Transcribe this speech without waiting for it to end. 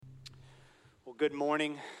Well, good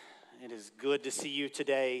morning. It is good to see you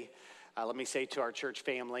today. Let me say to our church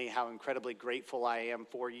family how incredibly grateful I am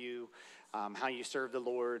for you, how you serve the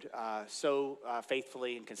Lord so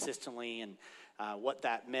faithfully and consistently, and what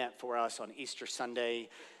that meant for us on Easter Sunday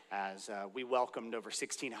as we welcomed over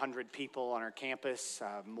 1,600 people on our campus,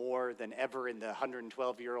 more than ever in the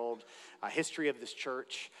 112-year-old history of this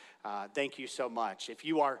church. Thank you so much. If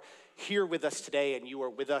you are here with us today and you were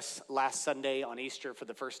with us last Sunday on Easter for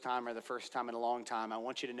the first time or the first time in a long time, I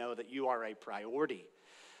want you to know that you are a priority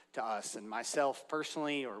to us. And myself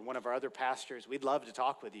personally, or one of our other pastors, we'd love to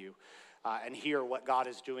talk with you and hear what God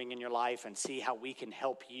is doing in your life and see how we can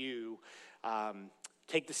help you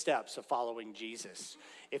take the steps of following Jesus.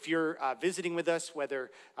 If you're visiting with us, whether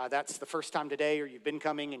that's the first time today or you've been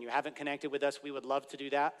coming and you haven't connected with us, we would love to do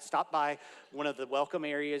that. Stop by one of the welcome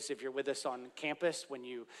areas if you're with us on campus when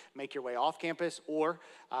you make your way off campus, or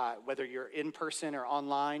whether you're in person or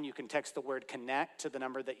online, you can text the word connect to the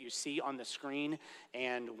number that you see on the screen,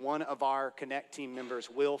 and one of our Connect team members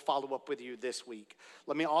will follow up with you this week.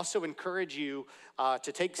 Let me also encourage you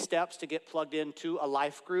to take steps to get plugged into a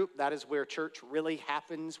life group. That is where church really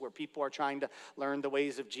happens, where people are trying to learn the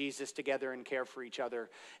ways of Jesus together and care for each other.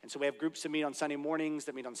 And so we have groups that meet on Sunday mornings,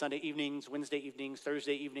 that meet on Sunday evenings, Wednesday evenings,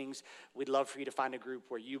 Thursday evenings. We'd love for you to find a group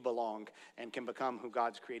where you belong and can become who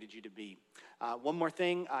God's created you to be. One more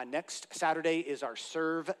thing, next Saturday is our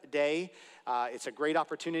Serve Day. It's a great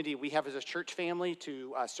opportunity we have as a church family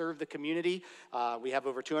to serve the community. We have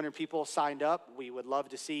over 200 people signed up. We would love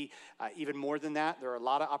to see even more than that. There are a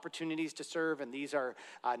lot of opportunities to serve, and these are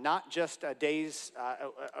not just days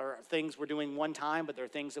or things we're doing one time, but they're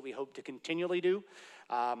things that we hope to continually do,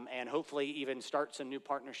 and hopefully even start some new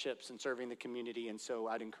partnerships in serving the community. And so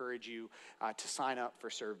I'd encourage you to sign up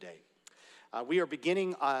for Serve Day. We are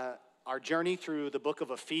beginning our journey through the book of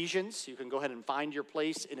Ephesians. You can go ahead and find your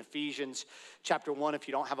place in Ephesians chapter 1. If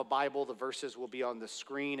you don't have a Bible, the verses will be on the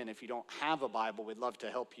screen. And if you don't have a Bible, we'd love to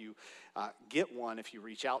help you get one if you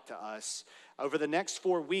reach out to us. Over the next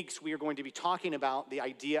 4 weeks, we are going to be talking about the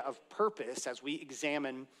idea of purpose as we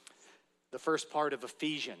examine the first part of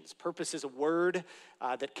Ephesians. Purpose is a word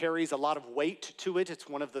that carries a lot of weight to it. It's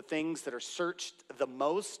one of the things that are searched the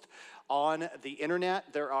most on the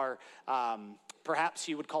internet. There are perhaps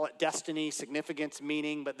you would call it destiny, significance,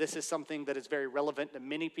 meaning, but this is something that is very relevant to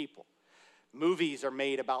many people. Movies are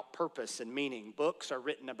made about purpose and meaning. Books are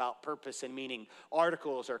written about purpose and meaning.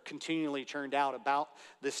 Articles are continually churned out about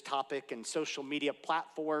this topic, and social media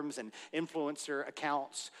platforms and influencer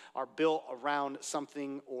accounts are built around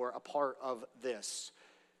something or a part of this.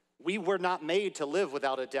 We were not made to live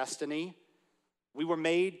without a destiny. We were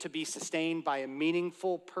made to be sustained by a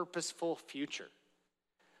meaningful, purposeful future.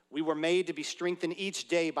 We were made to be strengthened each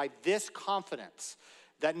day by this confidence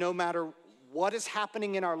that no matter what is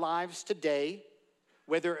happening in our lives today,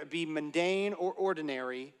 whether it be mundane or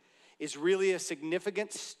ordinary, is really a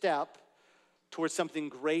significant step towards something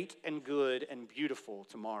great and good and beautiful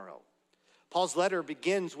tomorrow. Paul's letter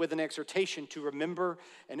begins with an exhortation to remember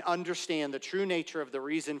and understand the true nature of the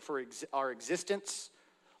reason for our existence.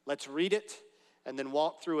 Let's read it and then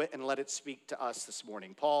walk through it and let it speak to us this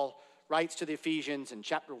morning. Paul writes to the Ephesians in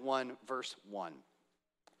chapter 1, verse 1.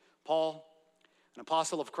 Paul, an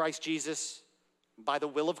apostle of Christ Jesus, by the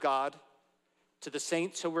will of God, to the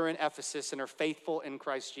saints who are in Ephesus and are faithful in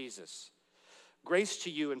Christ Jesus. Grace to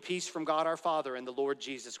you and peace from God our Father and the Lord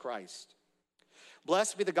Jesus Christ.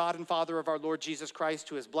 Blessed be the God and Father of our Lord Jesus Christ,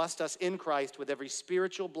 who has blessed us in Christ with every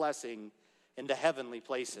spiritual blessing in the heavenly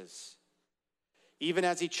places, even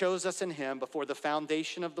as he chose us in him before the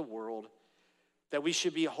foundation of the world, that we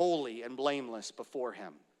should be holy and blameless before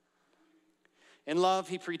him. In love,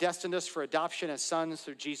 he predestined us for adoption as sons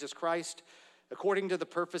through Jesus Christ, according to the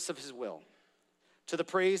purpose of his will, to the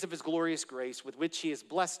praise of his glorious grace with which he has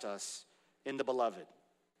blessed us in the beloved.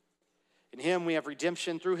 In him we have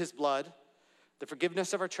redemption through his blood, the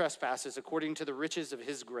forgiveness of our trespasses according to the riches of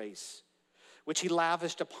his grace, which he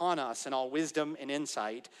lavished upon us in all wisdom and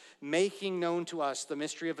insight, making known to us the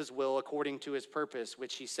mystery of his will according to his purpose,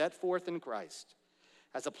 which he set forth in Christ,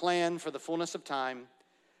 as a plan for the fullness of time,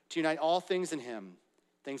 to unite all things in him,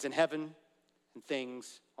 things in heaven and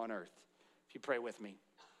things on earth. If you pray with me.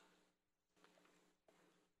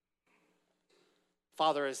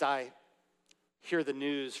 Father, as I hear the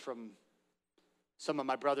news from some of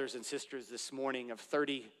my brothers and sisters this morning of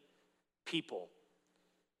 30 people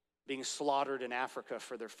being slaughtered in Africa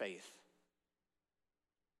for their faith,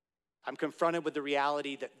 I'm confronted with the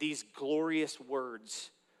reality that these glorious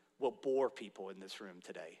words will bore people in this room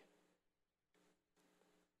today.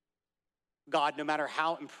 God, no matter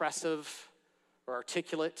how impressive or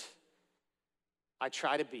articulate I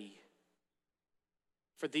try to be,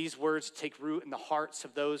 for these words to take root in the hearts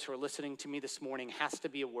of those who are listening to me this morning has to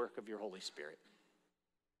be a work of your Holy Spirit.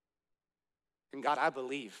 And God, I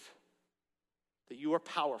believe that you are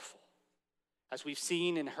powerful, as we've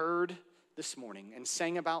seen and heard this morning and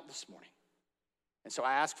sang about this morning. And so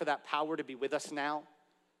I ask for that power to be with us now.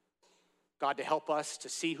 God, to help us to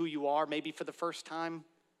see who you are, maybe for the first time,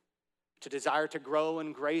 to desire to grow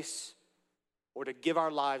in grace, or to give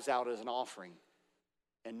our lives out as an offering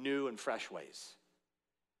in new and fresh ways.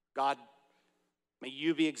 God, may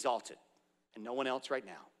you be exalted and no one else right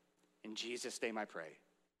now. In Jesus' name I pray,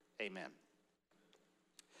 amen.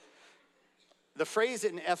 The phrase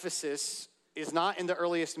in Ephesus is not in the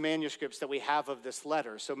earliest manuscripts that we have of this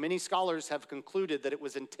letter. So many scholars have concluded that it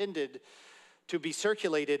was intended to be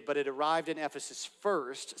circulated, but it arrived in Ephesus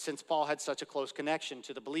first, since Paul had such a close connection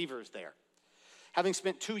to the believers there, having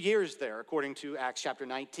spent 2 years there, according to Acts chapter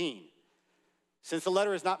 19. Since the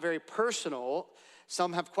letter is not very personal,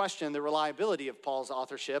 some have questioned the reliability of Paul's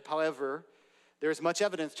authorship. However, there is much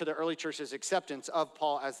evidence to the early church's acceptance of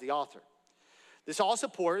Paul as the author. This all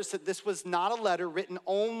supports that this was not a letter written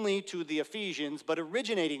only to the Ephesians, but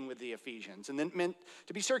originating with the Ephesians and then meant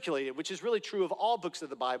to be circulated, which is really true of all books of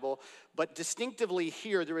the Bible, but distinctively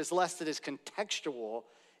here there is less that is contextual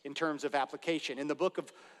in terms of application. In the book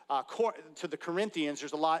of to the Corinthians,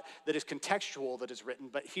 there's a lot that is contextual that is written,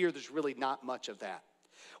 but here there's really not much of that.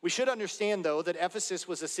 We should understand, though, that Ephesus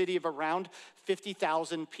was a city of around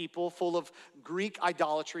 50,000 people, full of Greek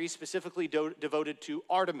idolatry, specifically devoted to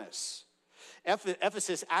Artemis.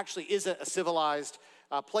 Ephesus actually isn't a civilized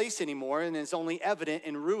place anymore and is only evident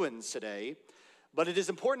in ruins today. But it is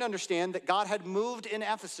important to understand that God had moved in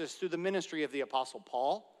Ephesus through the ministry of the Apostle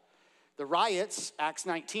Paul. The riots, Acts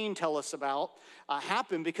 19 tell us about,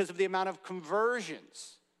 happened because of the amount of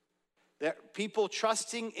conversions, that people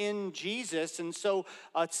trusting in Jesus. And so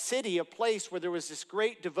a city, a place where there was this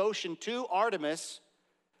great devotion to Artemis,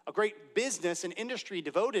 a great business and industry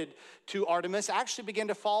devoted to Artemis, actually began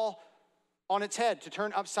to fall on its head, to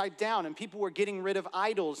turn upside down. And people were getting rid of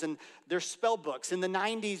idols and their spell books. In the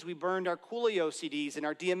 90s, we burned our Coolio CDs and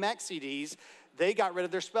our DMX CDs. They got rid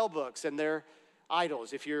of their spell books and their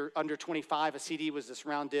idols. If you're under 25, a CD was this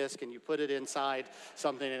round disc and you put it inside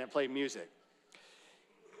something and it played music.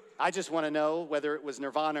 I just want to know whether it was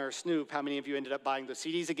Nirvana or Snoop, how many of you ended up buying the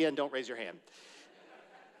CDs? Again, don't raise your hand.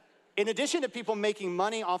 In addition to people making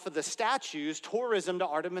money off of the statues, tourism to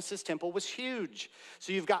Artemis's temple was huge.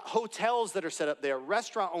 So you've got hotels that are set up there,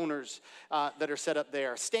 restaurant owners that are set up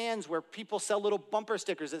there, stands where people sell little bumper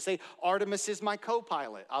stickers that say, "Artemis is my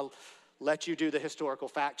co-pilot." I'll let you do the historical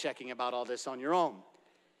fact checking about all this on your own.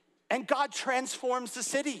 And God transforms the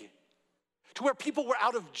city to where people were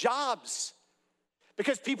out of jobs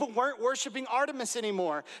because people weren't worshiping Artemis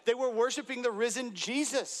anymore. They were worshiping the risen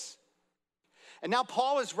Jesus. And now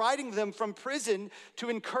Paul is writing them from prison to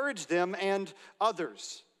encourage them and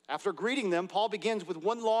others. After greeting them, Paul begins with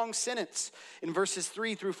one long sentence in verses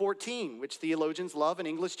 3 through 14, which theologians love and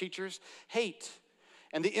English teachers hate.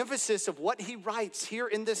 And the emphasis of what he writes here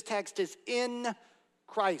in this text is in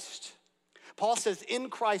Christ. Paul says in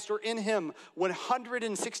Christ or in him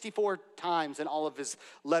 164 times in all of his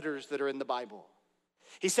letters that are in the Bible.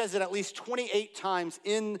 He says it at least 28 times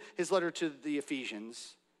in his letter to the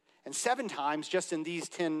Ephesians, and 7 times just in these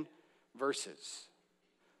 10 verses.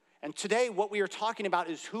 And today what we are talking about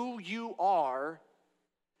is who you are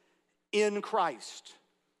in Christ.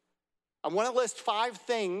 I want to list 5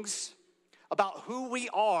 things about who we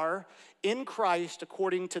are in Christ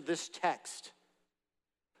according to this text.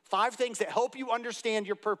 5 things that help you understand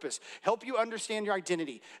your purpose, help you understand your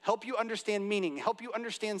identity, help you understand meaning, help you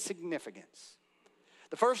understand significance.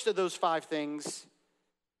 The first of those 5 things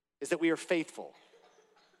is that we are faithful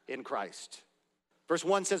in Christ. Verse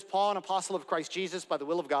 1 says, Paul, an apostle of Christ Jesus by the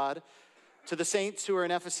will of God, to the saints who are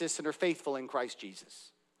in Ephesus and are faithful in Christ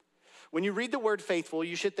Jesus. When you read the word faithful,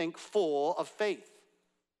 you should think full of faith.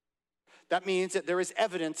 That means that there is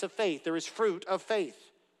evidence of faith. There is fruit of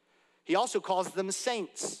faith. He also calls them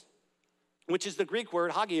saints, which is the Greek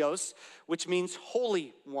word hagios, which means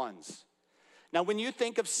holy ones. Now, when you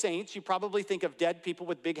think of saints, you probably think of dead people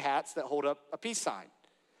with big hats that hold up a peace sign.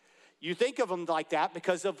 You think of them like that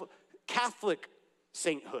because of Catholic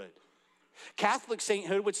sainthood. Catholic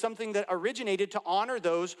sainthood was something that originated to honor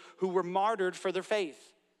those who were martyred for their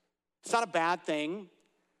faith. It's not a bad thing,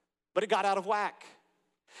 but it got out of whack.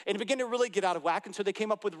 And it began to really get out of whack, and so they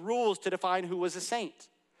came up with rules to define who was a saint.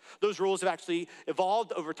 Those rules have actually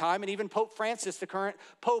evolved over time, and even Pope Francis, the current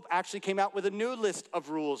pope, actually came out with a new list of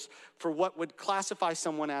rules for what would classify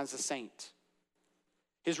someone as a saint.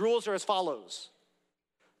 His rules are as follows.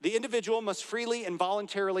 The individual must freely and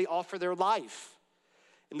voluntarily offer their life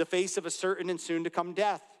in the face of a certain and soon to come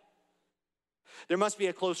death. There must be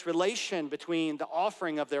a close relation between the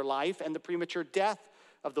offering of their life and the premature death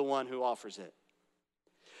of the one who offers it.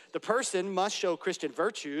 The person must show Christian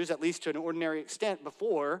virtues, at least to an ordinary extent,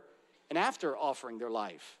 before and after offering their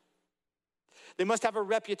life. They must have a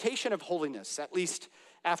reputation of holiness, at least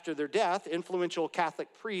after their death. Influential Catholic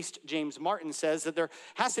priest James Martin says that there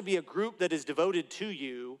has to be a group that is devoted to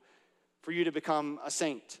you for you to become a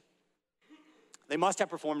saint. They must have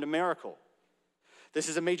performed a miracle. This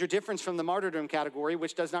is a major difference from the martyrdom category,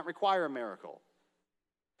 which does not require a miracle.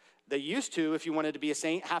 They used to, if you wanted to be a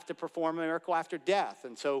saint, have to perform a miracle after death.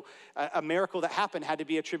 And so a miracle that happened had to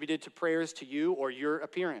be attributed to prayers to you or your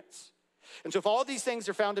appearance. And so if all these things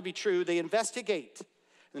are found to be true, they investigate.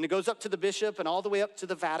 And it goes up to the bishop and all the way up to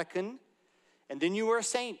the Vatican. And then you are a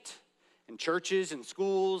saint. And churches and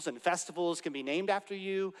schools and festivals can be named after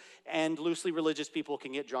you. And loosely religious people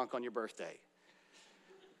can get drunk on your birthday.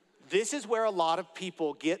 This is where a lot of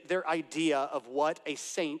people get their idea of what a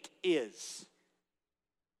saint is.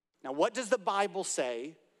 Now, what does the Bible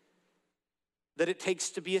say that it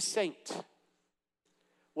takes to be a saint?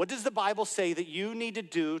 What does the Bible say that you need to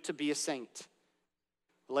do to be a saint?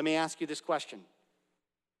 Well, let me ask you this question.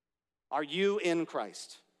 Are you in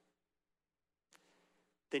Christ?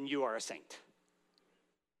 Then you are a saint.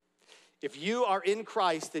 If you are in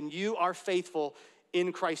Christ, then you are faithful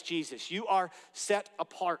in Christ Jesus. You are set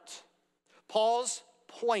apart. Paul's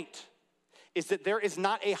point is that there is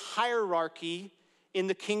not a hierarchy in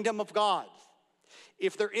the kingdom of God.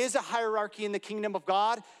 If there is a hierarchy in the kingdom of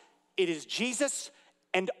God, it is Jesus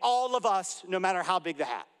and all of us, no matter how big the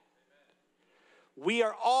hat. We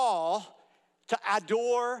are all to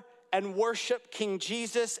adore and worship King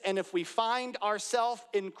Jesus, and if we find ourselves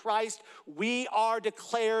in Christ, we are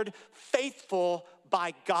declared faithful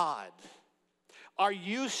by God. Are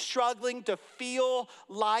you struggling to feel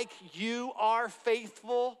like you are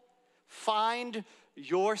faithful? Find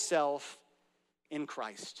yourself in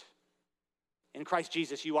Christ. In Christ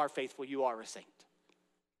Jesus, you are faithful, you are a saint.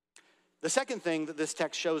 The second thing that this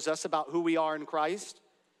text shows us about who we are in Christ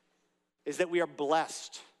is that we are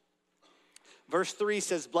blessed. Verse 3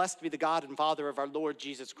 says, "Blessed be the God and Father of our Lord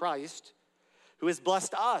Jesus Christ, who has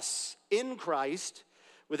blessed us in Christ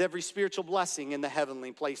with every spiritual blessing in the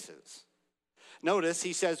heavenly places." Notice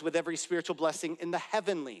he says with every spiritual blessing in the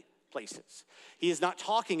heavenly places. He is not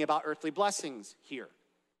talking about earthly blessings here.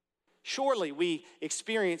 Surely we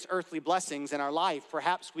experience earthly blessings in our life.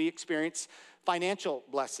 Perhaps we experience financial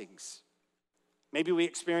blessings. Maybe we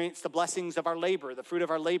experience the blessings of our labor, the fruit of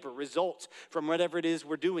our labor results from whatever it is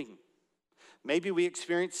we're doing. Maybe we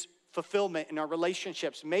experience fulfillment in our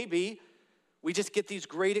relationships. Maybe we just get these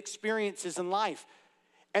great experiences in life.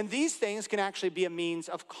 And these things can actually be a means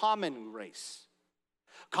of common grace.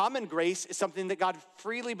 Common grace is something that God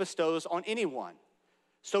freely bestows on anyone.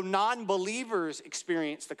 So non-believers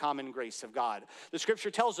experience the common grace of God. The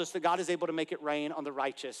scripture tells us that God is able to make it rain on the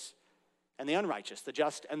righteous and the unrighteous, the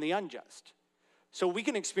just and the unjust. So we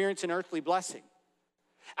can experience an earthly blessing.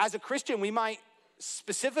 As a Christian, we might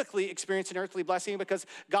specifically experience an earthly blessing because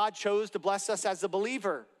God chose to bless us as a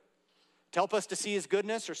believer, to help us to see his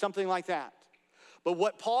goodness or something like that. But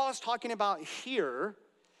what Paul is talking about here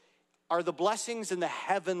are the blessings in the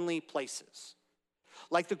heavenly places.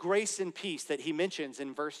 Like the grace and peace that he mentions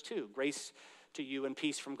in verse 2. Grace to you and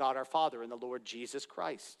peace from God our Father and the Lord Jesus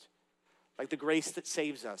Christ. Like the grace that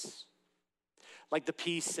saves us. Like the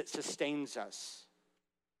peace that sustains us.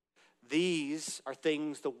 These are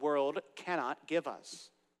things the world cannot give us.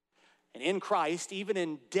 And in Christ, even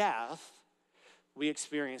in death, we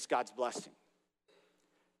experience God's blessing.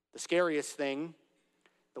 The scariest thing,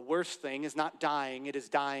 the worst thing is not dying, it is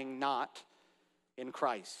dying not in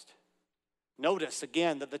Christ. Notice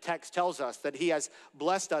again that the text tells us that he has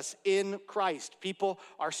blessed us in Christ. People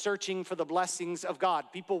are searching for the blessings of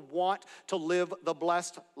God. People want to live the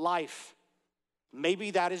blessed life.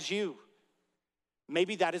 Maybe that is you.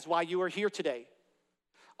 Maybe that is why you are here today.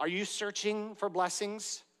 Are you searching for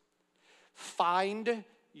blessings? Find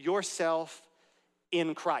yourself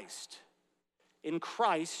in Christ. In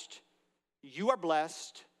Christ, you are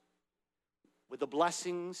blessed with the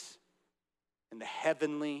blessings in the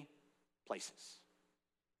heavenly places.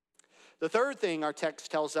 The third thing our text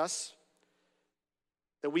tells us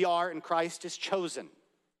that we are in Christ is chosen.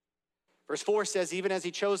 Verse 4 says, even as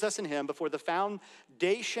he chose us in him before the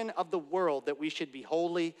foundation of the world, that we should be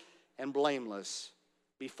holy and blameless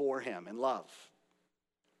before him in love.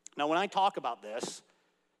 Now, when I talk about this,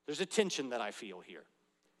 there's a tension that I feel here.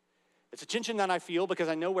 It's a tension that I feel because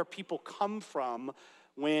I know where people come from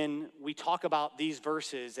when we talk about these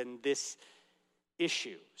verses and this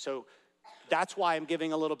issue. So That's why I'm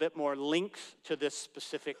giving a little bit more length to this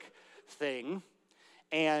specific thing,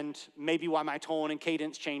 and maybe why my tone and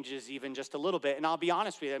cadence changes even just a little bit. And I'll be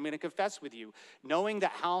honest with you, I'm going to confess with you, knowing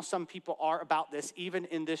that how some people are about this, even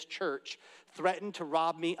in this church, threatened to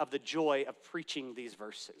rob me of the joy of preaching these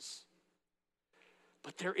verses.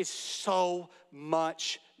 But there is so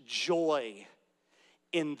much joy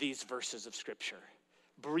in these verses of Scripture,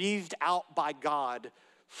 breathed out by God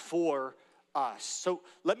for us. So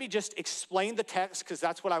let me just explain the text, because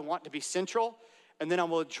that's what I want to be central, and then I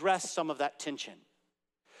will address some of that tension.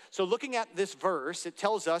 So looking at this verse, it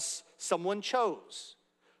tells us someone chose.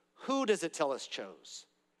 Who does it tell us chose?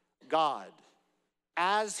 God.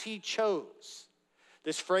 As he chose.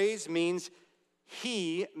 This phrase means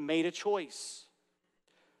he made a choice.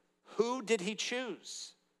 Who did he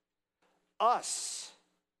choose? Us.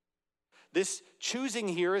 This choosing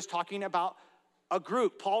here is talking about a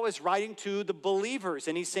group. Paul is writing to the believers,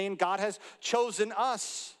 and he's saying God has chosen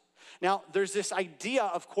us. Now, there's this idea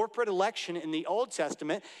of corporate election in the Old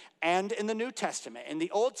Testament and in the New Testament. In the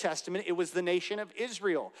Old Testament, it was the nation of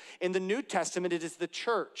Israel. In the New Testament, it is the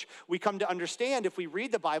church. We come to understand, if we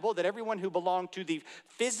read the Bible, that everyone who belonged to the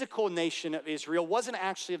physical nation of Israel wasn't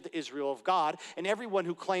actually of the Israel of God, and everyone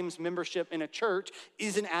who claims membership in a church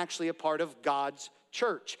isn't actually a part of God's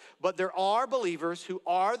church. But there are believers who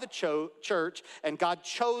are the church, and God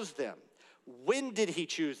chose them. When did he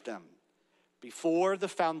choose them? Before the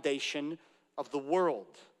foundation of the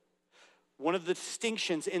world. One of the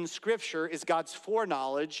distinctions in Scripture is God's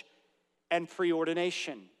foreknowledge and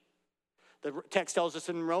preordination. The text tells us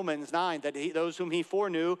in Romans 9 that those whom he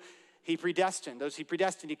foreknew, he predestined. Those he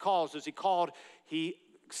predestined, he calls. Those he called, he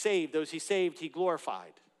saved. Those he saved, he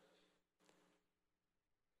glorified.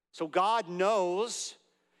 So God knows,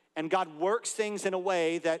 and God works things in a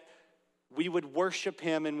way that we would worship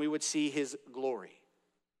him and we would see his glory.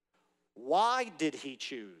 Why did he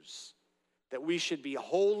choose that we should be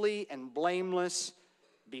holy and blameless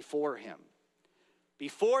before him?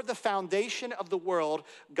 Before the foundation of the world,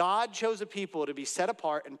 God chose a people to be set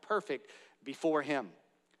apart and perfect before him.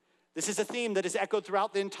 This is a theme that is echoed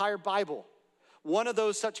throughout the entire Bible. One of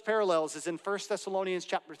those such parallels is in 1 Thessalonians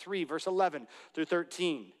chapter 3, verse 11 through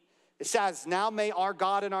 13. It says, "Now may our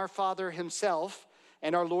God and our Father himself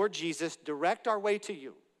and our Lord Jesus direct our way to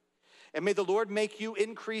you. And may the Lord make you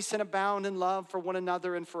increase and abound in love for one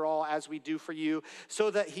another and for all, as we do for you,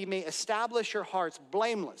 so that he may establish your hearts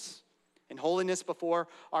blameless in holiness before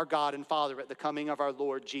our God and Father at the coming of our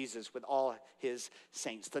Lord Jesus with all his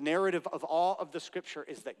saints." The narrative of all of the Scripture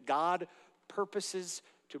is that God purposes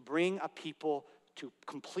to bring a people to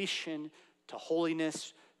completion, to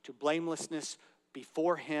holiness, to blamelessness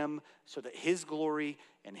before him, so that his glory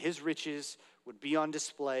and his riches would be on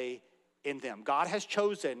display in them. God has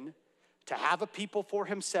chosen to have a people for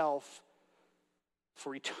himself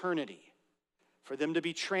for eternity, for them to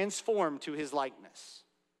be transformed to his likeness.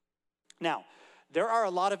 Now, there are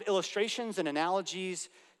a lot of illustrations and analogies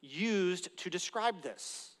used to describe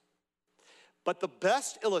this. But the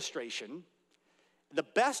best illustration, the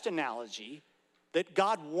best analogy that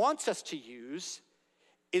God wants us to use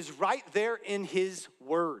is right there in his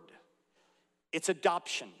word. It's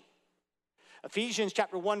adoption. Ephesians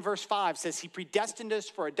chapter 1, verse 5 says he predestined us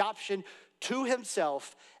for adoption to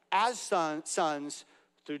himself as sons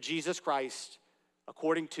through Jesus Christ,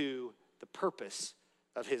 according to the purpose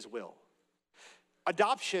of his will.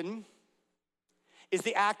 Adoption is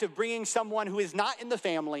the act of bringing someone who is not in the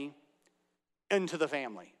family into the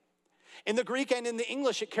family. In the Greek and in the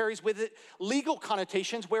English, it carries with it legal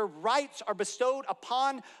connotations where rights are bestowed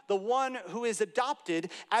upon the one who is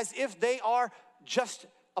adopted as if they are just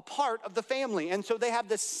a part of the family. And so they have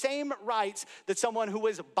the same rights that someone who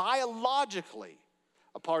is biologically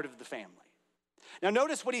a part of the family. Now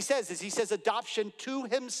notice what he says is he says adoption to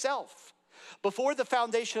himself. Before the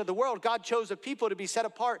foundation of the world, God chose a people to be set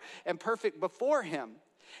apart and perfect before him.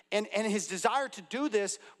 And his desire to do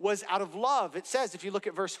this was out of love. It says, if you look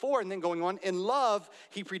at verse 4 and then going on, in love,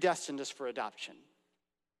 he predestined us for adoption.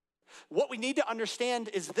 What we need to understand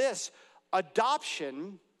is this: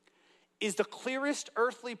 adoption is the clearest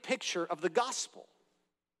earthly picture of the gospel.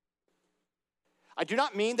 I do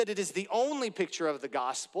not mean that it is the only picture of the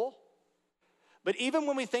gospel, but even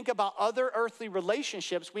when we think about other earthly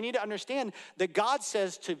relationships, we need to understand that God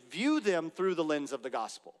says to view them through the lens of the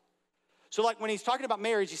gospel. So like when he's talking about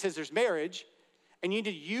marriage, he says there's marriage, and you need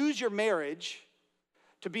to use your marriage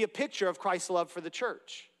to be a picture of Christ's love for the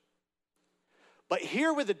church. But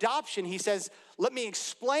here with adoption, he says, let me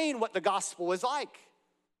explain what the gospel is like.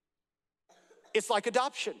 It's like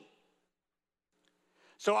adoption.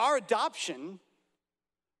 So our adoption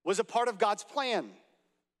was a part of God's plan.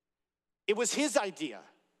 It was his idea.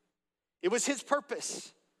 It was his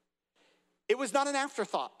purpose. It was not an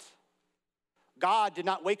afterthought. God did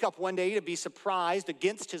not wake up one day to be surprised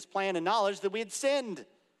against his plan and knowledge that we had sinned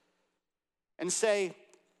and say,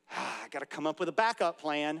 I got to come up with a backup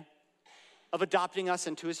plan of adopting us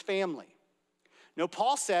into his family. No,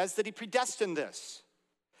 Paul says that he predestined this.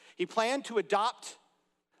 He planned to adopt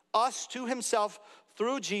us to himself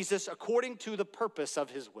through Jesus according to the purpose of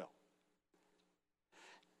his will.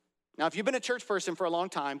 Now, if you've been a church person for a long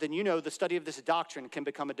time, then you know the study of this doctrine can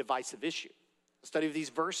become a divisive issue. The study of these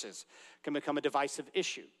verses can become a divisive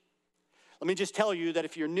issue. Let me just tell you that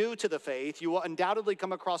if you're new to the faith, you will undoubtedly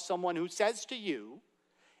come across someone who says to you,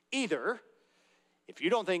 either, if you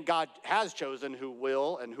don't think God has chosen who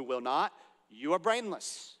will and who will not, you are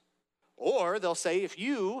brainless. Or they'll say, if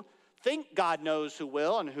you think God knows who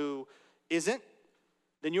will and who isn't,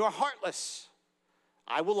 then you are heartless.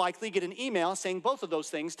 I will likely get an email saying both of those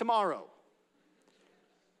things tomorrow.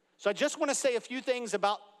 So I just want to say a few things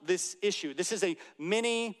about this issue. This is a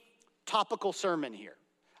mini topical sermon here.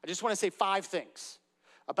 I just want to say 5 things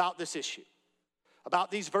about this issue,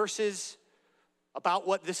 about these verses, about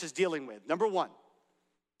what this is dealing with. Number 1,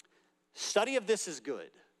 study of this is good.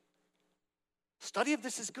 Study of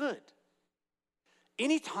this is good.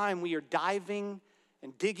 Anytime we are diving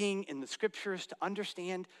and digging in the scriptures to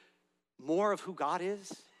understand more of who God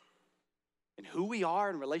is and who we are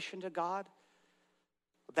in relation to God,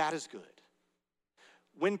 that is good.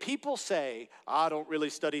 When people say, I don't really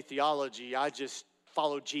study theology, I just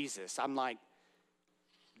follow Jesus, I'm like,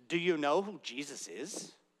 do you know who Jesus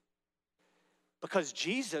is? Because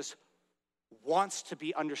Jesus wants to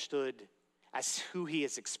be understood as who he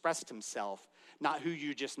has expressed himself, not who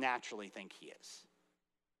you just naturally think he is.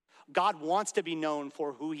 God wants to be known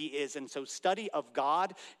for who he is, and so study of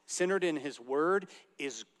God centered in his word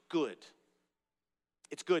is good.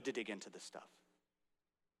 It's good to dig into this stuff.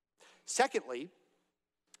 Secondly,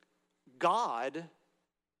 God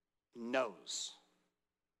knows.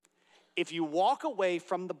 If you walk away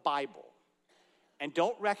from the Bible and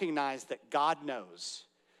don't recognize that God knows,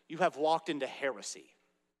 you have walked into heresy.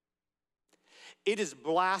 It is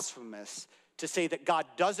blasphemous to say that God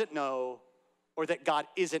doesn't know or that God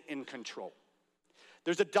isn't in control.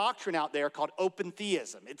 There's a doctrine out there called open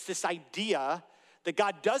theism. It's this idea that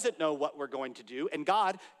God doesn't know what we're going to do, and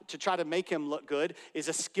God, to try to make him look good, is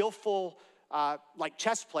a skillful like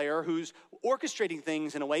chess player who's orchestrating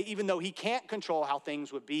things in a way, even though he can't control how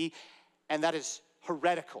things would be, and that is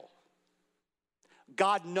heretical.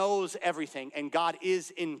 God knows everything, and God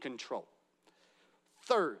is in control.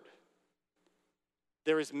 Third,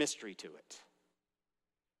 there is mystery to it.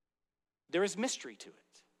 There is mystery to it.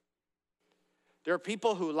 There are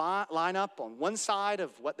people who line up on one side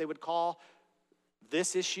of what they would call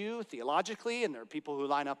this issue theologically, and there are people who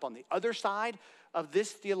line up on the other side of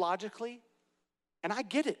this theologically, and I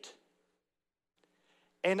get it.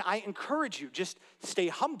 And I encourage you, just stay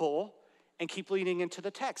humble and keep leaning into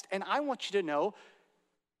the text. And I want you to know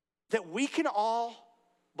that we can all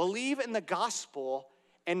believe in the gospel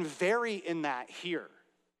and vary in that here.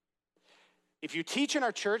 If you teach in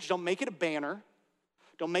our church, don't make it a banner.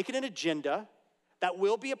 Don't make it an agenda. That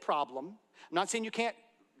will be a problem. I'm not saying you can't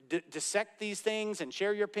dissect these things and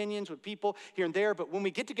share your opinions with people here and there, but when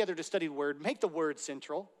we get together to study the word, make the word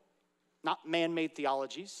central, not man-made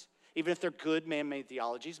theologies, even if they're good man-made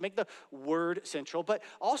theologies. Make the word central, but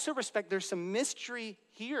also respect there's some mystery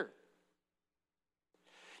here.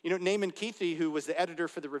 You know, Naaman Keithy, who was the editor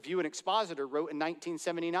for the Review and Expositor, wrote in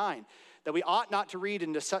 1979 that we ought not to read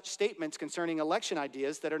into such statements concerning election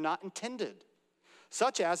ideas that are not intended,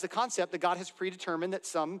 such as the concept that God has predetermined that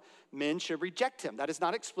some men should reject him. That is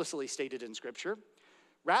not explicitly stated in Scripture.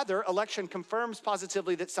 Rather, election confirms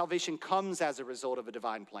positively that salvation comes as a result of a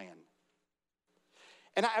divine plan.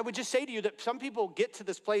 And I would just say to you that some people get to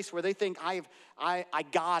this place where they think, I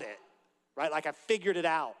got it, right? Like I figured it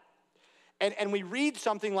out. And we read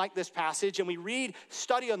something like this passage, and we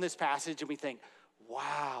study on this passage, and we think,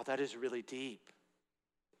 wow, that is really deep.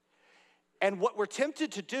 And what we're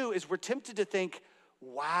tempted to do is we're tempted to think,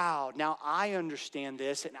 wow, now I understand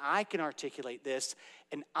this, and I can articulate this,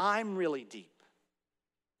 and I'm really deep.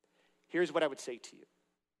 Here's what I would say to you.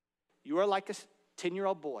 You are like a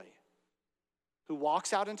 10-year-old boy who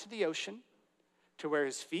walks out into the ocean to where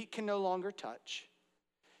his feet can no longer touch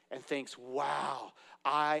and thinks, wow,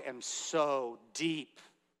 I am so deep.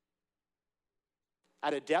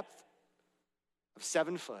 At a depth of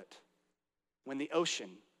 7 foot, when the ocean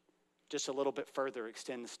just a little bit further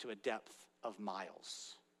extends to a depth of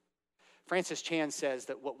miles. Francis Chan says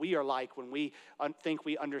that what we are like when we think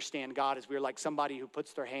we understand God is we're like somebody who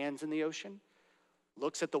puts their hands in the ocean,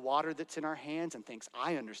 looks at the water that's in our hands and thinks,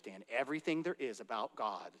 I understand everything there is about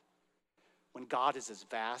God, when God is as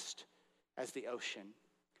vast as the ocean.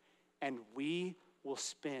 And we will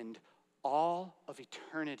spend all of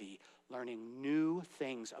eternity learning new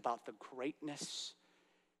things about the greatness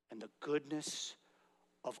and the goodness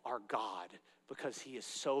of our God, because he is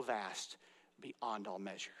so vast beyond all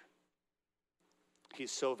measure.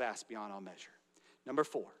 He's so vast beyond all measure. Number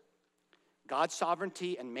 4, God's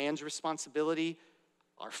sovereignty and man's responsibility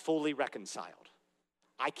are fully reconciled.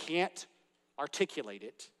 I can't articulate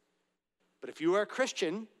it, but if you are a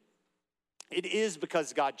Christian, it is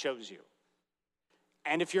because God chose you.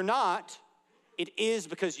 And if you're not, it is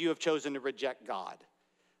because you have chosen to reject God.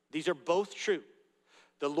 These are both true.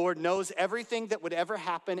 The Lord knows everything that would ever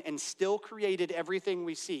happen and still created everything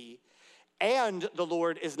we see. And the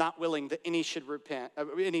Lord is not willing that any should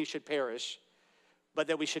perish, but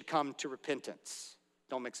that we should come to repentance.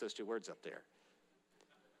 Don't mix those two words up there.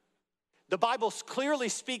 The Bible clearly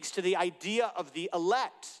speaks to the idea of the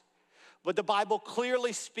elect, but the Bible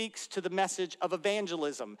clearly speaks to the message of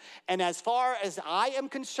evangelism. And as far as I am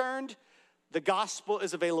concerned, the gospel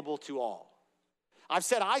is available to all. I've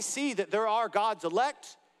said I see that there are God's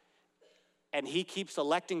elect, and he keeps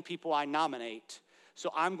electing people I nominate.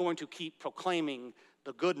 So I'm going to keep proclaiming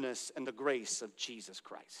the goodness and the grace of Jesus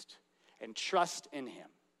Christ and trust in him.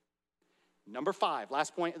 Number 5,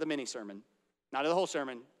 last point of the mini sermon, not of the whole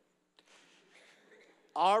sermon.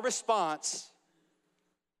 Our response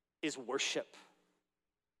is worship.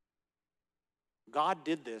 God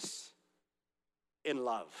did this in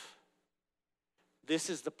love. This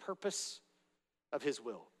is the purpose of his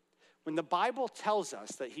will. When the Bible tells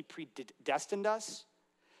us that he predestined us,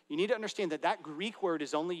 you need to understand that that Greek word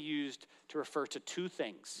is only used to refer to 2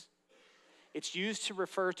 things. It's used to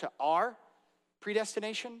refer to our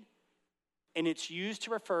predestination, and it's used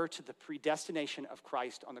to refer to the predestination of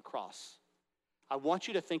Christ on the cross. I want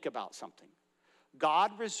you to think about something.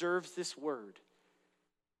 God reserves this word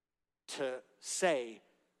to say,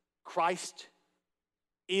 Christ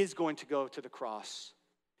is going to go to the cross,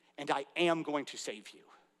 and I am going to save you.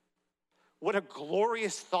 What a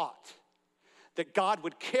glorious thought that God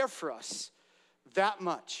would care for us that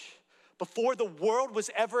much. Before the world was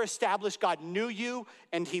ever established, God knew you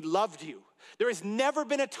and he loved you. There has never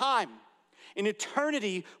been a time in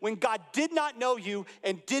eternity when God did not know you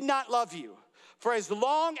and did not love you. For as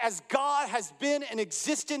long as God has been in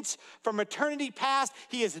existence from eternity past,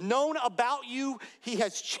 he has known about you, he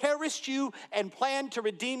has cherished you and planned to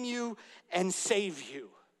redeem you and save you.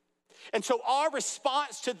 And so our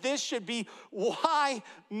response to this should be, why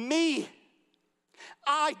me?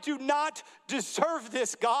 I do not deserve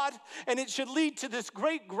this, God. And it should lead to this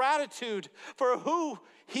great gratitude for who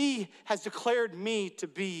he has declared me to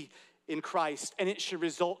be in Christ. And it should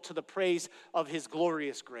result to the praise of his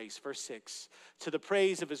glorious grace. Verse 6, to the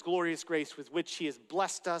praise of his glorious grace with which he has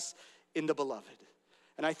blessed us in the beloved.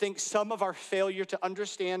 And I think some of our failure to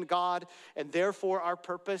understand God and therefore our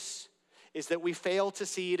purpose is that we fail to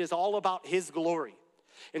see it is all about his glory.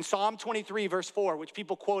 In Psalm 23, verse 4, which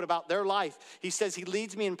people quote about their life, he says, he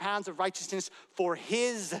leads me in paths of righteousness for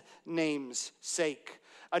his name's sake.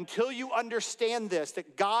 Until you understand this,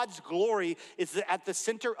 that God's glory is at the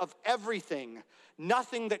center of everything,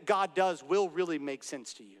 nothing that God does will really make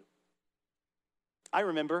sense to you. I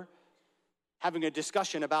remember having a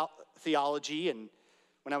discussion about theology and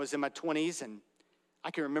when I was in my 20s, and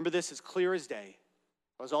I can remember this as clear as day.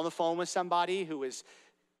 I was on the phone with somebody who was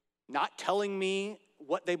not telling me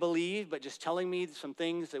what they believed, but just telling me some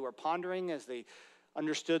things they were pondering as they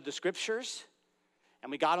understood the scriptures.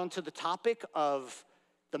 And we got onto the topic of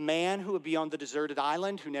the man who would be on the deserted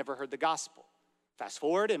island who never heard the gospel. Fast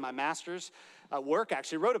forward, in my master's work, I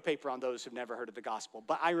actually wrote a paper on those who've never heard of the gospel.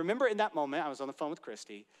 But I remember in that moment, I was on the phone with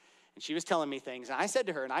Christy, and she was telling me things. And I said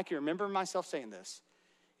to her, and I can remember myself saying this,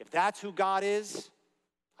 if that's who God is,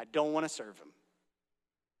 I don't want to serve him.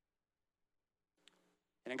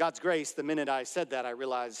 And in God's grace, the minute I said that, I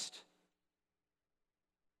realized,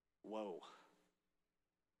 whoa,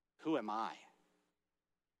 who am I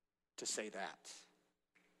to say that?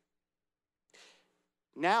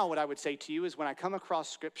 Now, what I would say to you is when I come across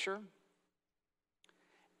scripture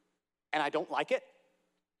and I don't like it,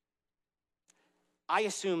 I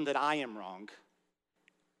assume that I am wrong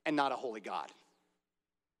and not a holy God.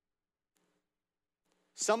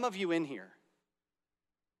 Some of you in here,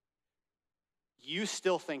 you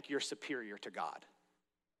still think you're superior to God.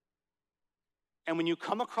 And when you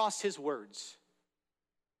come across his words,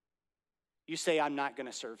 you say, I'm not going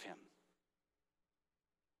to serve him.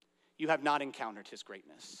 You have not encountered his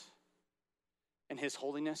greatness and his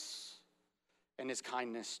holiness and his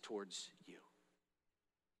kindness towards you.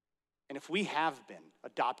 And if we have been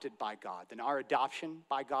adopted by God, then our adoption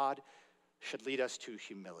by God should lead us to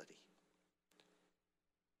humility.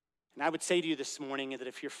 And I would say to you this morning that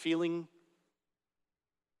if you're feeling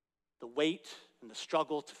the weight and the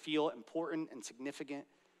struggle to feel important and significant,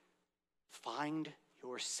 find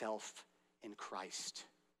yourself in Christ.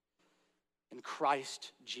 In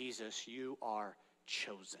Christ Jesus, you are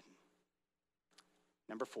chosen.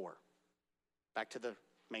 Number 4, back to the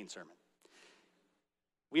main sermon.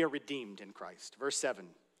 We are redeemed in Christ. Verse 7,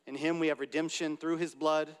 in him we have redemption through his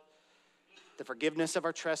blood, the forgiveness of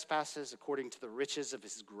our trespasses according to the riches of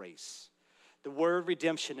his grace. The word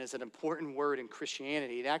redemption is an important word in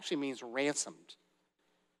Christianity. It actually means ransomed.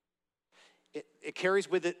 It carries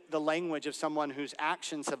with it the language of someone whose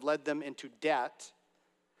actions have led them into debt,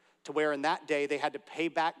 to where in that day they had to pay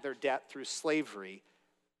back their debt through slavery.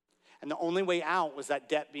 And the only way out was that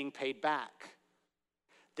debt being paid back.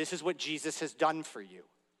 This is what Jesus has done for you.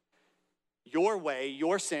 Your way,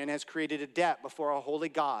 your sin has created a debt before a holy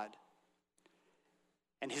God.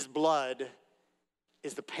 And his blood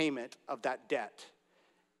is the payment of that debt.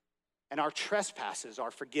 And our trespasses are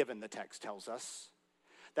forgiven, the text tells us.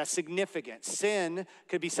 That's significant. Sin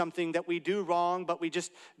could be something that we do wrong, but we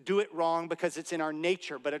just do it wrong because it's in our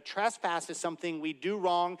nature. But a trespass is something we do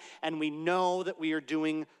wrong and we know that we are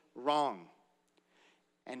doing wrong.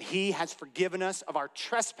 And he has forgiven us of our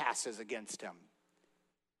trespasses against him.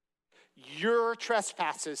 Your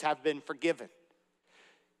trespasses have been forgiven.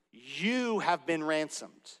 You have been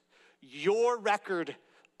ransomed. Your record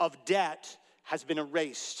of debt has been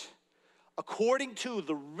erased according to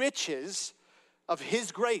the riches of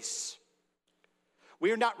his grace.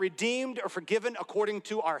 We are not redeemed or forgiven according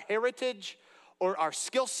to our heritage or our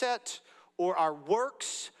skill set or our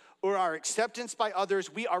works or our acceptance by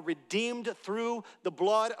others. We are redeemed through the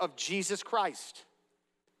blood of Jesus Christ.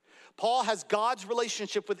 Paul has God's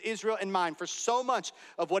relationship with Israel in mind for so much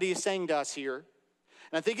of what he is saying to us here.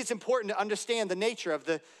 And I think it's important to understand the nature of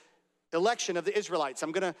the election of the Israelites.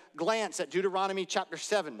 I'm going to glance at Deuteronomy chapter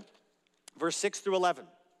 7, verse 6 through 11.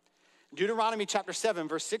 Deuteronomy chapter 7,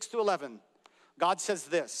 verse 6 through 11, God says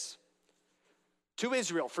this to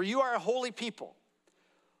Israel, for you are a holy people,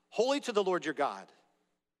 holy to the Lord your God.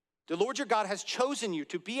 The Lord your God has chosen you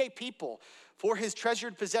to be a people for his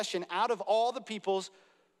treasured possession out of all the peoples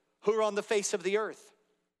who are on the face of the earth.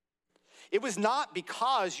 It was not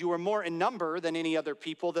because you were more in number than any other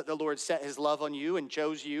people that the Lord set his love on you and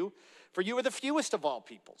chose you, for you are the fewest of all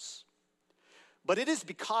peoples. But it is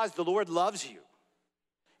because the Lord loves you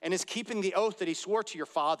and is keeping the oath that he swore to your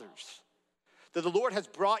fathers, that the Lord has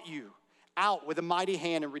brought you out with a mighty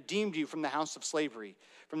hand and redeemed you from the house of slavery,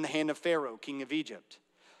 from the hand of Pharaoh, king of Egypt.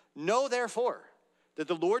 Know therefore that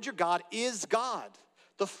the Lord your God is God,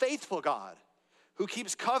 the faithful God, who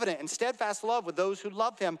keeps covenant and steadfast love with those who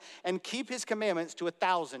love him and keep his commandments to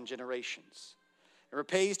 1,000 generations, and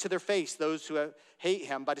repays to their face those who hate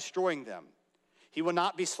him by destroying them. He will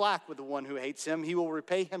not be slack with the one who hates him. He will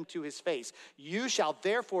repay him to his face. You shall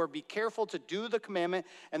therefore be careful to do the commandment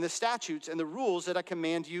and the statutes and the rules that I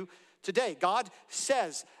command you today. God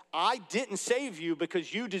says, I didn't save you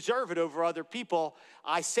because you deserve it over other people.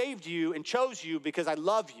 I saved you and chose you because I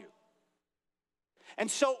love you.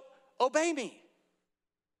 And so obey me.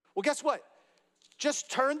 Well, guess what?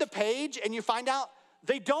 Just turn the page and you find out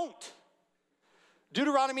they don't.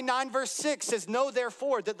 Deuteronomy 9 verse 6 says, know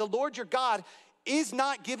therefore that the Lord your God is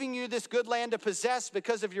not giving you this good land to possess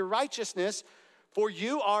because of your righteousness, for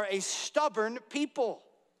you are a stubborn people.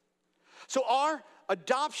 So our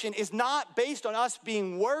adoption is not based on us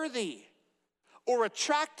being worthy or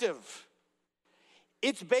attractive.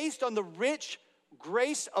 It's based on the rich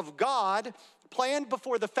grace of God planned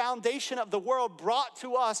before the foundation of the world, brought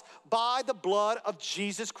to us by the blood of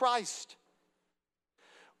Jesus Christ.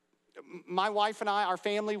 My wife and I, our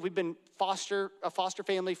family, we've been a foster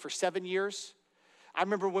family for 7 years. I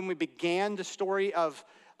remember when we began the story of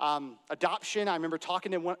adoption, I remember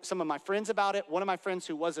talking to some of my friends about it. One of my friends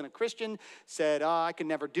who wasn't a Christian said, I could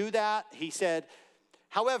never do that. He said,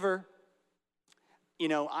 however,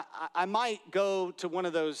 I might go to one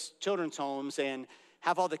of those children's homes and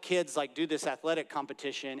have all the kids do this athletic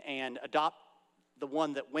competition and adopt the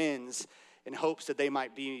one that wins in hopes that they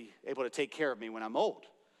might be able to take care of me when I'm old.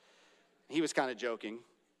 He was kind of joking,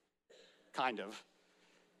 kind of.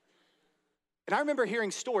 And I remember hearing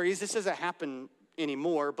stories, this doesn't happen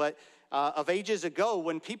anymore, but of ages ago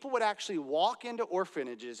when people would actually walk into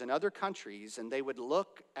orphanages in other countries and they would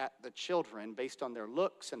look at the children based on their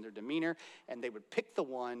looks and their demeanor, and they would pick the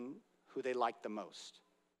one who they liked the most.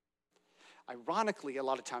 Ironically, a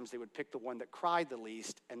lot of times they would pick the one that cried the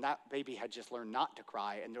least, and that baby had just learned not to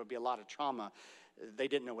cry, and there would be a lot of trauma they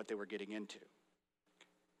didn't know what they were getting into.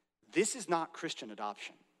 This is not Christian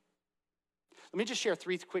adoption. Let me just share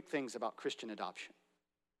 3 quick things about Christian adoption.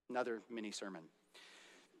 Another mini sermon.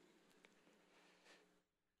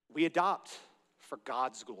 We adopt for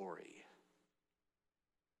God's glory.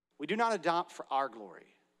 We do not adopt for our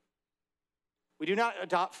glory. We do not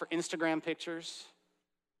adopt for Instagram pictures.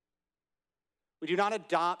 We do not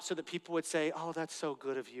adopt so that people would say, oh, that's so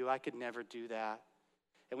good of you. I could never do that.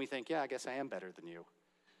 And we think, yeah, I guess I am better than you.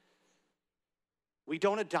 We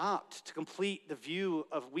don't adopt to complete the view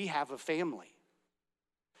of we have a family.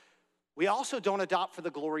 We also don't adopt for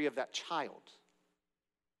the glory of that child,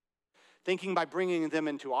 thinking by bringing them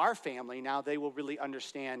into our family, now they will really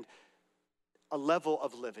understand a level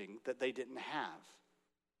of living that they didn't have.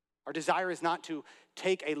 Our desire is not to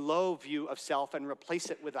take a low view of self and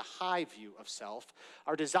replace it with a high view of self.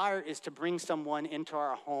 Our desire is to bring someone into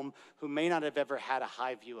our home who may not have ever had a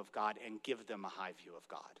high view of God and give them a high view of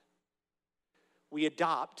God. We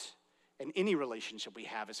adopt, and any relationship we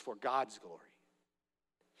have is for God's glory.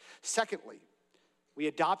 Secondly, we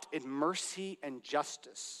adopt in mercy and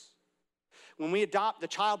justice. When we adopt, the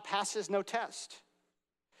child passes no test.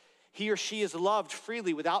 He or she is loved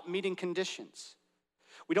freely without meeting conditions.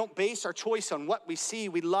 We don't base our choice on what we see.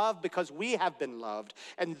 We love because we have been loved.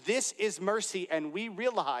 And this is mercy, and we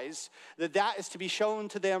realize that that is to be shown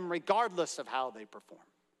to them regardless of how they perform.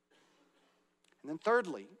 And then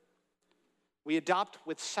thirdly, we adopt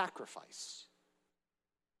with sacrifice.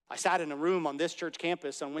 I sat in a room on this church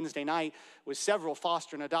campus on Wednesday night with several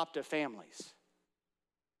foster and adoptive families.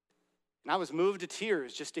 And I was moved to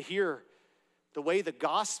tears just to hear the way the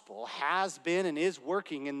gospel has been and is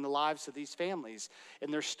working in the lives of these families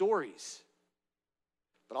and their stories.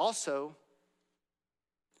 But also,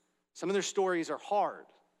 some of their stories are hard.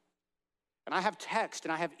 And I have text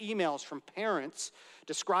and I have emails from parents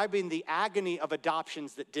describing the agony of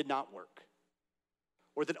adoptions that did not work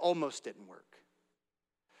or that almost didn't work.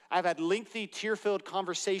 I've had lengthy, tear-filled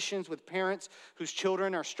conversations with parents whose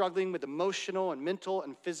children are struggling with emotional and mental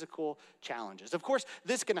and physical challenges. Of course,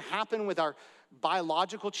 this can happen with our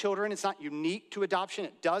biological children. It's not unique to adoption.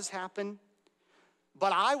 It does happen.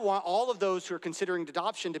 But I want all of those who are considering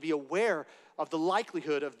adoption to be aware of the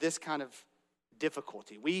likelihood of this kind of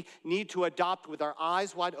difficulty. We need to adopt with our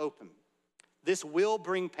eyes wide open. This will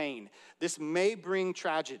bring pain. This may bring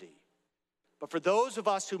tragedy. But for those of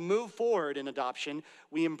us who move forward in adoption,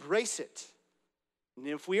 we embrace it. And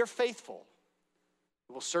if we are faithful,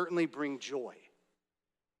 it will certainly bring joy.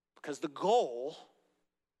 Because the goal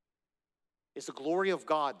is the glory of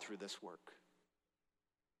God through this work.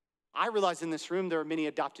 I realize in this room there are many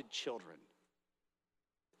adopted children.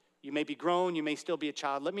 You may be grown, you may still be a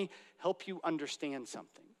child. Let me help you understand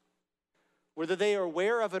something. Whether they are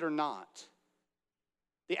aware of it or not,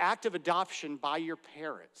 the act of adoption by your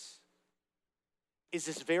parents is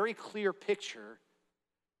this very clear picture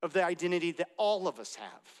of the identity that all of us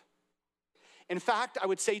have. In fact, I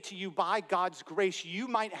would say to you, by God's grace, you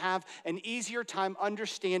might have an easier time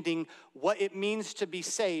understanding what it means to be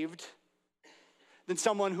saved than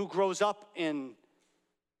someone who grows up in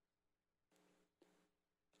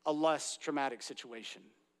a less traumatic situation.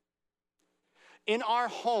 In our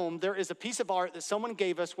home, there is a piece of art that someone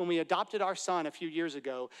gave us when we adopted our son a few years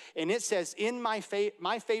ago, and it says, in my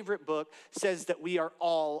favorite book, says that we are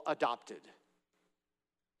all adopted.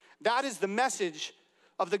 That is the message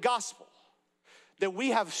of the gospel, that we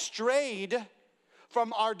have strayed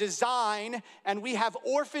from our design and we have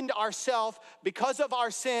orphaned ourselves because of our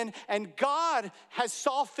sin, and God has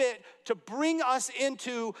saw fit to bring us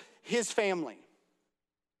into his family.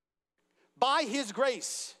 By his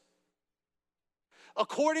grace.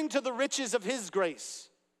 According to the riches of his grace.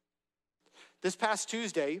 This past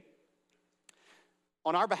Tuesday,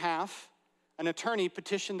 on our behalf, an attorney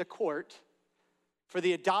petitioned the court for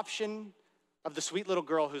the adoption of the sweet little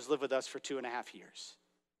girl who's lived with us for 2.5 years.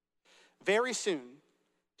 Very soon,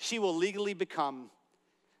 she will legally become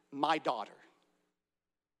my daughter.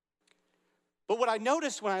 But what I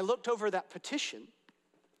noticed when I looked over that petition,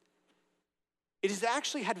 it has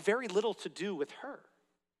actually had very little to do with her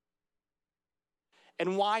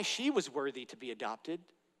and why she was worthy to be adopted,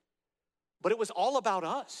 but it was all about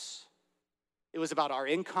us. It was about our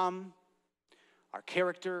income, our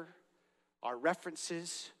character, our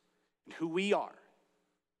references, and who we are.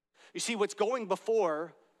 You see, what's going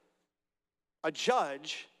before a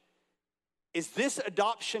judge is this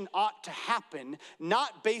adoption ought to happen,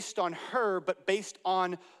 not based on her, but based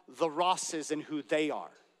on the Rosses and who they are.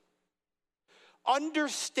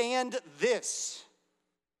 Understand this.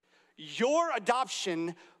 Your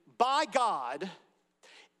adoption by God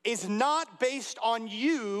is not based on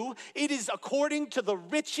you. It is according to the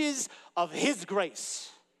riches of his grace.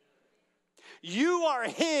 You are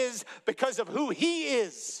his because of who he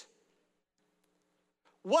is.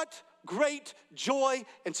 What great joy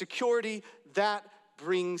and security that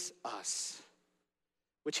brings us,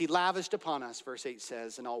 which he lavished upon us, verse 8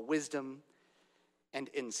 says, in all wisdom and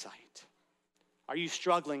insight. Are you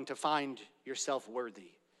struggling to find yourself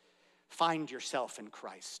worthy? Find yourself in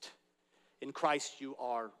Christ. In Christ you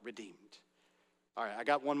are redeemed. All right, I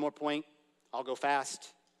got one more point. I'll go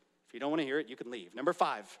fast. If you don't want to hear it, you can leave. Number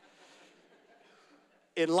 5,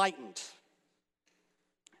 enlightened.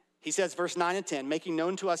 He says, verse 9 and 10, making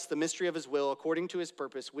known to us the mystery of his will according to his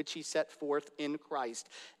purpose, which he set forth in Christ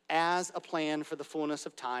as a plan for the fullness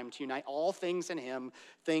of time to unite all things in him,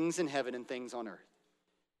 things in heaven and things on earth.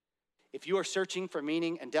 If you are searching for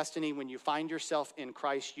meaning and destiny, when you find yourself in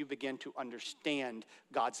Christ, you begin to understand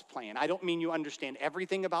God's plan. I don't mean you understand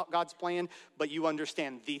everything about God's plan, but you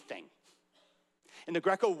understand the thing. In the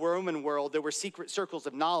Greco-Roman world, there were secret circles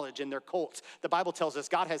of knowledge in their cults. The Bible tells us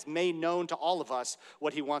God has made known to all of us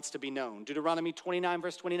what he wants to be known. Deuteronomy 29,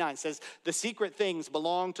 verse 29 says, the secret things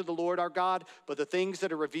belong to the Lord our God, but the things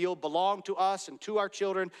that are revealed belong to us and to our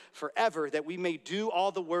children forever, that we may do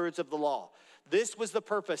all the words of the law. This was the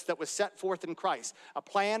purpose that was set forth in Christ, a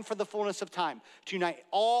plan for the fullness of time, to unite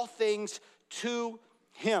all things to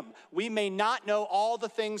him. We may not know all the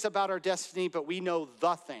things about our destiny, but we know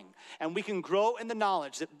the thing. And we can grow in the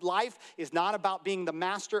knowledge that life is not about being the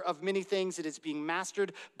master of many things. It is being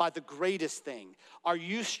mastered by the greatest thing. Are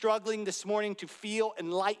you struggling this morning to feel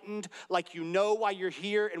enlightened, like you know why you're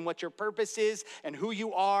here and what your purpose is and who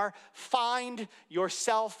you are? Find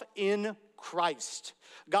yourself in Christ.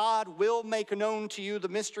 God will make known to you the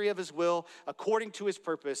mystery of his will according to his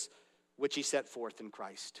purpose, which he set forth in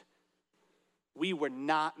Christ. We were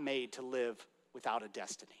not made to live without a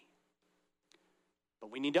destiny. But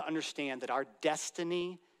we need to understand that our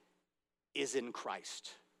destiny is in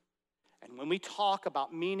Christ. And when we talk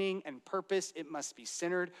about meaning and purpose, it must be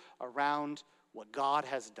centered around what God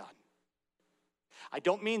has done. I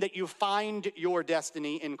don't mean that you find your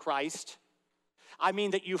destiny in Christ. I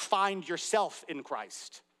mean that you find yourself in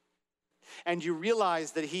Christ. And you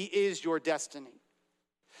realize that he is your destiny.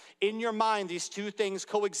 In your mind, these two things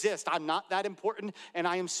coexist. I'm not that important, and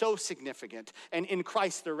I am so significant. And in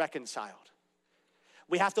Christ, they're reconciled.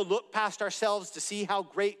 We have to look past ourselves to see how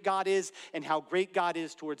great God is and how great God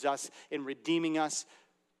is towards us in redeeming us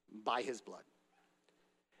by his blood.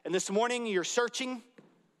 And this morning, you're searching.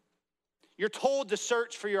 You're told to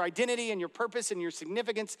search for your identity and your purpose and your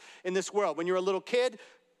significance in this world. When you're a little kid,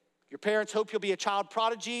 your parents hope you'll be a child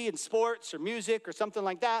prodigy in sports or music or something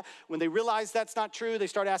like that. When they realize that's not true, they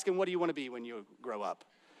start asking, what do you want to be when you grow up?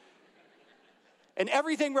 And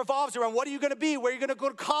everything revolves around what are you going to be? Where are you going to go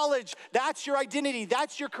to college? That's your identity.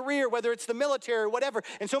 That's your career, whether it's the military or whatever.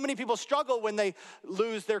 And so many people struggle when they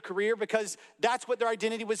lose their career because that's what their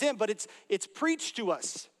identity was in. But it's preached to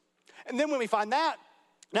us. And then when we find that,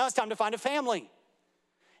 now it's time to find a family.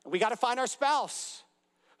 And we got to find our spouse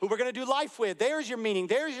who we're going to do life with. There's your meaning.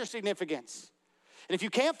 There's your significance. And if you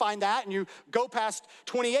can't find that and you go past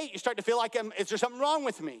 28, you start to feel like, is there something wrong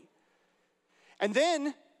with me? And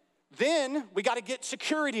then we got to get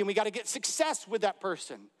security and we got to get success with that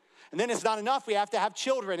person. And then it's not enough. We have to have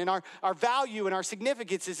children, and our value and our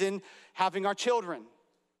significance is in having our children.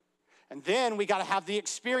 And then we got to have the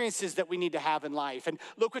experiences that we need to have in life. And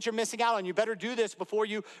look what you're missing out on. You better do this before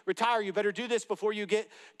you retire. You better do this before you get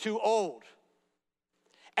too old.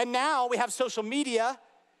 And now we have social media,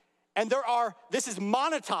 and this is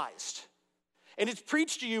monetized. And it's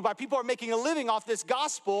preached to you by people who are making a living off this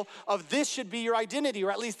gospel of this should be your identity,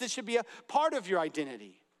 or at least this should be a part of your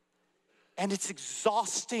identity. And it's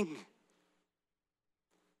exhausting.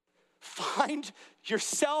 Find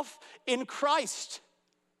yourself in Christ.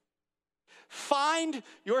 Find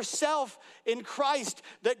yourself in Christ,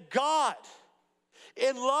 that God,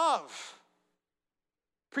 in love,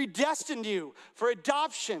 predestined you for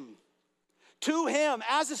adoption to him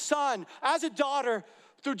as a son, as a daughter,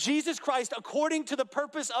 through Jesus Christ, according to the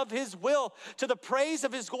purpose of his will, to the praise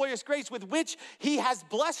of his glorious grace, with which he has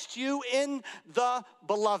blessed you in the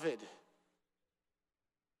beloved.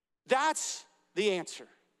 That's the answer.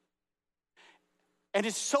 And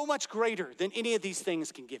it's so much greater than any of these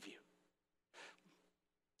things can give you.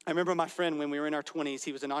 I remember my friend when we were in our 20s,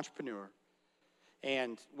 he was an entrepreneur.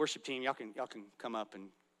 And worship team, y'all can come up and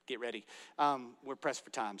get ready. We're pressed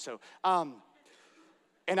for time. So,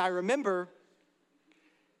 and I remember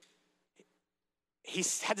he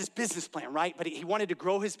had this business plan, right? But he wanted to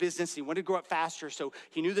grow his business. He wanted to grow it faster. So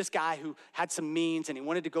he knew this guy who had some means, and he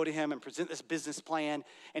wanted to go to him and present this business plan.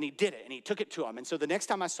 And he did it, and he took it to him. And so the next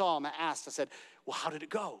time I saw him, I said, well, how did it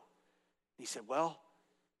go? And he said, well,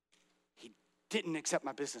 he didn't accept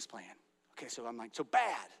my business plan. Okay, so I'm like, so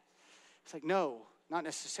bad. It's like, no, not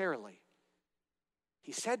necessarily.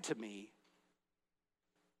 He said to me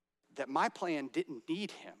that my plan didn't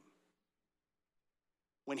need him.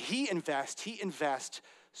 When he invests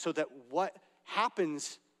so that what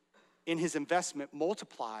happens in his investment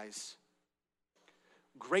multiplies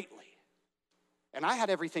greatly. And I had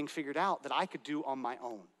everything figured out that I could do on my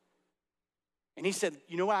own. And he said,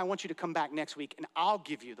 you know what, I want you to come back next week and I'll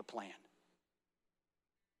give you the plan.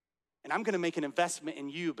 And I'm gonna make an investment in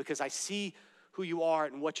you because I see who you are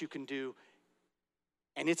and what you can do.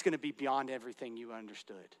 And it's gonna be beyond everything you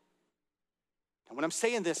understood. And when I'm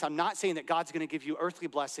saying this, I'm not saying that God's gonna give you earthly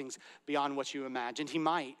blessings beyond what you imagined. He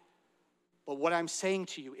might. But what I'm saying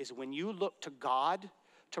to you is when you look to God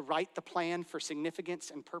to write the plan for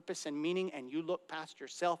significance and purpose and meaning, and you look past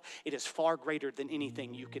yourself, it is far greater than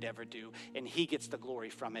anything you could ever do. And he gets the glory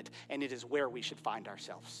from it, and it is where we should find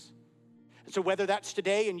ourselves. And so whether that's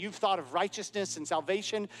today and you've thought of righteousness and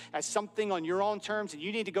salvation as something on your own terms, and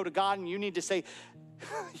you need to go to God and you need to say,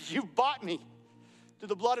 you bought me through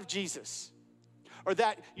the blood of Jesus. Or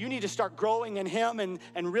that you need to start growing in him and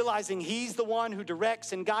realizing he's the one who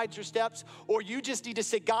directs and guides your steps. Or you just need to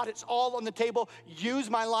say, God, it's all on the table. Use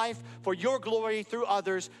my life for your glory through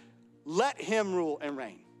others. Let him rule and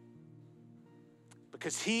reign.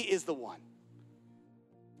 Because he is the one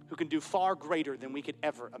who can do far greater than we could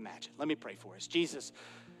ever imagine. Let me pray for us. Jesus,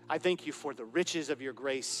 I thank you for the riches of your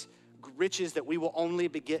grace, riches that we will only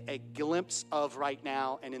get a glimpse of right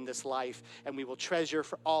now and in this life, and we will treasure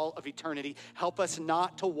for all of eternity. Help us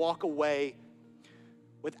not to walk away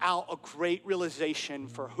without a great realization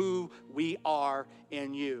for who we are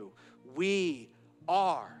in you. We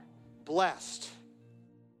are blessed.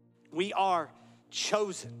 We are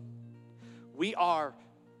chosen. We are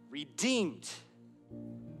redeemed.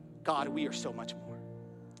 God, we are so much more.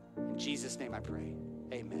 In Jesus' name I pray,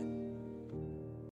 amen.